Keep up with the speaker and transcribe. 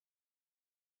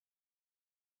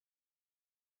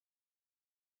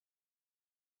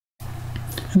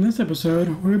In this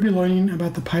episode, we'll be learning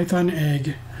about the Python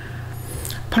egg.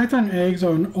 Python eggs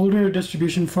are an older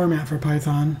distribution format for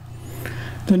Python.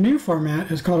 The new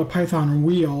format is called a Python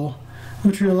wheel,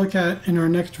 which we'll look at in our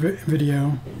next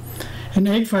video. An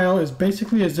egg file is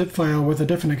basically a zip file with a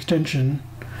different extension.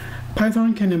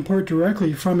 Python can import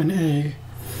directly from an egg.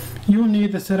 You will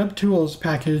need the Setup Tools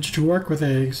package to work with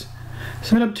eggs.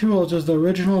 Setup Tools is the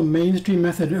original mainstream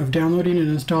method of downloading and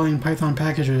installing Python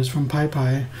packages from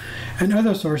PyPy and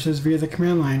other sources via the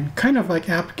command line, kind of like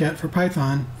apt-get for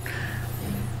Python,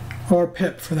 or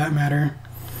pip for that matter.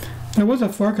 There was a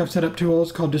fork of Setup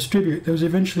Tools called Distribute that was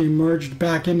eventually merged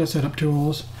back into Setup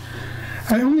Tools.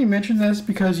 I only mention this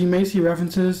because you may see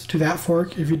references to that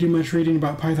fork if you do much reading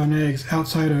about Python eggs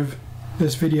outside of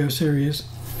this video series.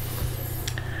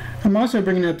 I'm also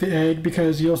bringing up the egg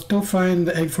because you'll still find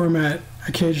the egg format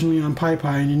occasionally on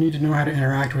PyPy and you need to know how to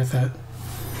interact with it,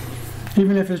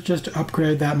 even if it's just to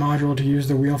upgrade that module to use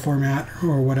the wheel format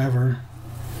or whatever.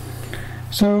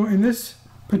 So in this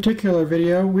particular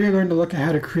video, we are going to look at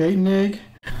how to create an egg.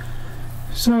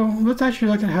 So let's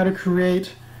actually look at how to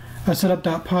create a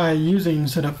setup.py using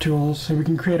Setup Tools so we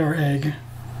can create our egg.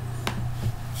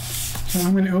 So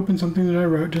I'm going to open something that I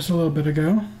wrote just a little bit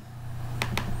ago.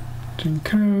 It's in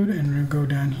code, and we'll go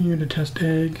down here to test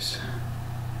eggs.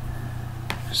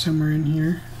 Somewhere in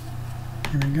here.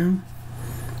 Here we go.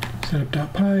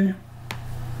 Setup.py.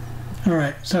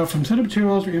 Alright, so from Setup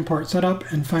Tools we import setup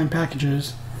and find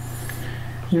packages.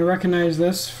 You'll recognize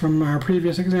this from our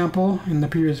previous example in the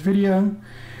previous video,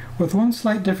 with one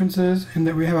slight differences in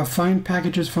that we have a find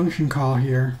packages function call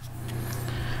here.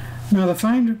 Now the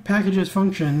find packages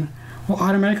function will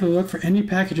automatically look for any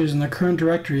packages in the current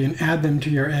directory and add them to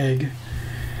your egg.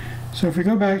 So if we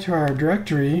go back to our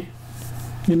directory,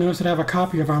 you'll notice that I have a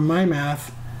copy of our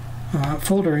mymath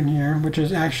folder in here, which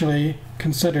is actually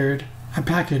considered a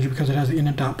package because it has the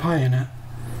init.py in it.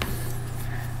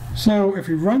 So if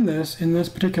we run this in this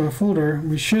particular folder,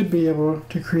 we should be able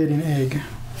to create an egg.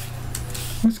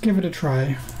 Let's give it a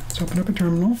try. Let's open up a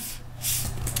terminal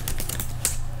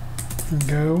and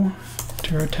go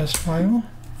to our test file.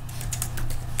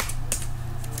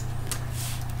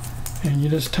 And you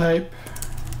just type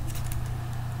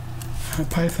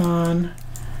Python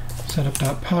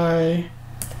setup.py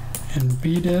and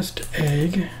bdist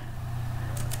egg and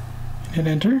hit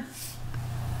enter.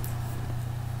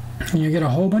 And you get a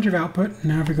whole bunch of output.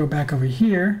 Now if we go back over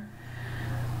here,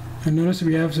 and notice that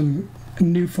we have some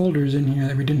new folders in here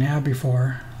that we didn't have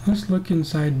before. Let's look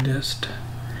inside dist.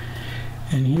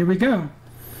 And here we go.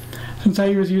 Since I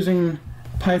was using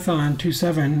Python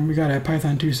 2.7, we got a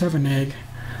Python 2.7 egg.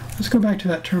 Let's go back to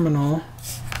that terminal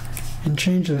and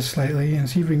change this slightly and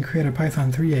see if we can create a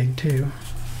Python 3 egg too.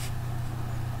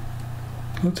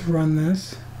 Let's run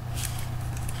this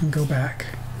and go back.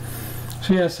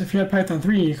 So yes, if you had Python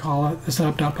 3, you call it the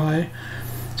setup.py.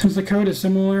 Since the code is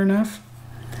similar enough,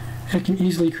 it can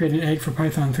easily create an egg for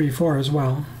Python 3.4 as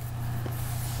well.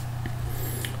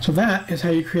 So that is how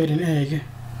you create an egg.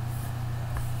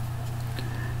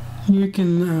 You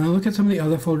can look at some of the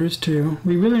other folders too.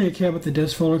 We really only care about the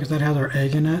dist folder because that has our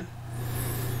egg in it.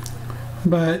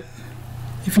 But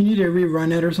if you need to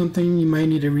rerun it or something, you might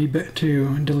need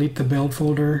to delete the build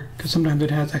folder because sometimes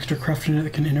it has extra cruft in it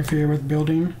that can interfere with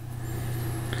building.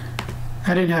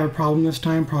 I didn't have a problem this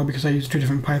time, probably because I used two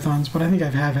different Pythons, but I think I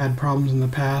have had problems in the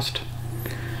past.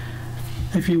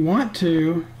 If you want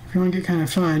to get kind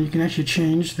of fun, you can actually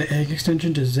change the egg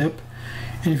extension to zip.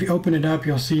 And if you open it up,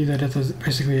 you'll see that it's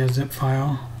basically a zip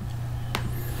file.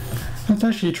 Let's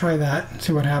actually try that and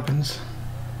see what happens.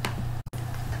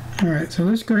 Alright, so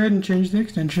let's go ahead and change the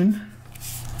extension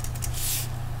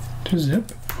to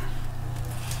zip.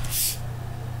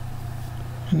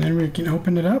 And then we can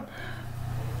open it up.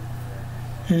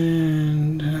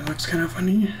 And that looks kind of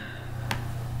funny.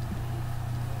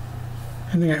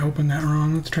 I think I opened that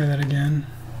wrong. Let's try that again.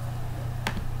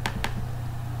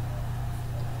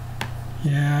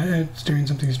 Yeah, it's doing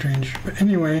something strange. But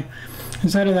anyway,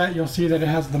 inside of that you'll see that it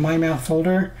has the mymath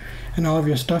folder and all of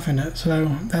your stuff in it. So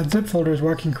that zip folder is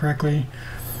working correctly.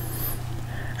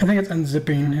 I think it's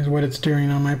unzipping is what it's doing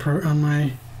on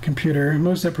my computer.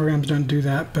 Most zip programs don't do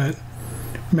that, but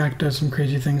Mac does some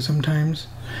crazy things sometimes.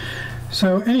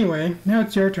 So anyway, now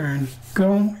it's your turn.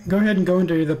 Go ahead and go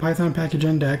into the Python package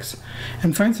index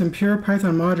and find some pure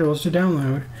Python modules to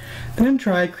download. Then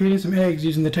try creating some eggs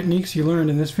using the techniques you learned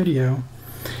in this video.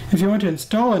 If you want to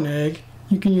install an egg,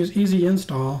 you can use easy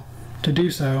install to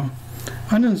do so.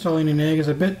 Uninstalling an egg is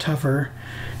a bit tougher.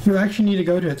 You actually need to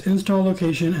go to its install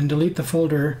location and delete the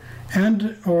folder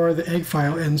and or the egg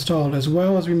file installed, as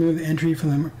well as remove the entry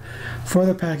for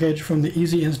the package from the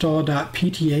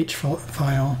easyinstall.pth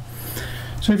file.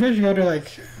 So if you actually go to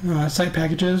like site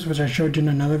packages, which I showed you in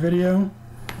another video,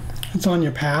 it's on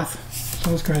your path.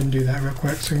 So let's go ahead and do that real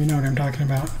quick so you know what I'm talking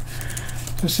about.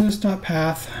 So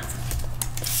sys.path.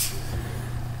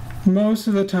 Most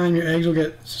of the time your eggs will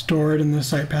get stored in the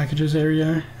site packages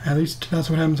area. At least that's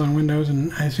what happens on Windows,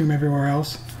 and I assume everywhere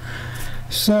else.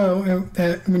 So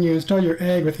when you install your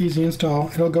egg with easy install,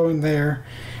 it'll go in there,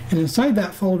 and inside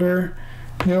that folder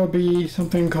there'll be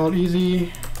something called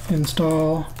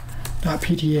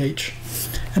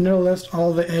easyinstall.pth, and it'll list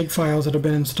all the egg files that have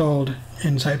been installed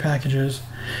in site packages.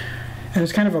 And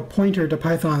it's kind of a pointer to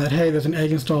Python that, hey, there's an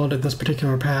egg installed at this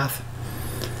particular path.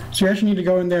 So you actually need to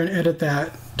go in there and edit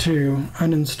that to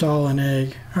uninstall an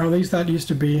egg, or at least that used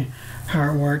to be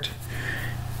how it worked.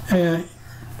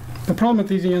 The problem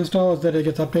with easy install is that it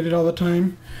gets updated all the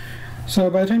time. So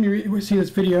by the time you see this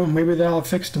video, maybe they'll have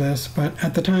fixed this, but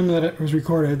at the time that it was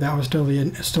recorded, that was still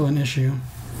an issue.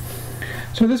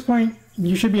 So at this point,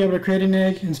 you should be able to create an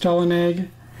egg, install an egg,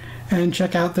 and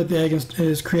check out that the egg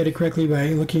is created correctly by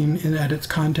looking at its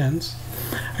contents.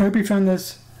 I hope you found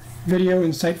this video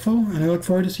insightful, and I look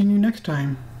forward to seeing you next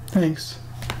time. Thanks.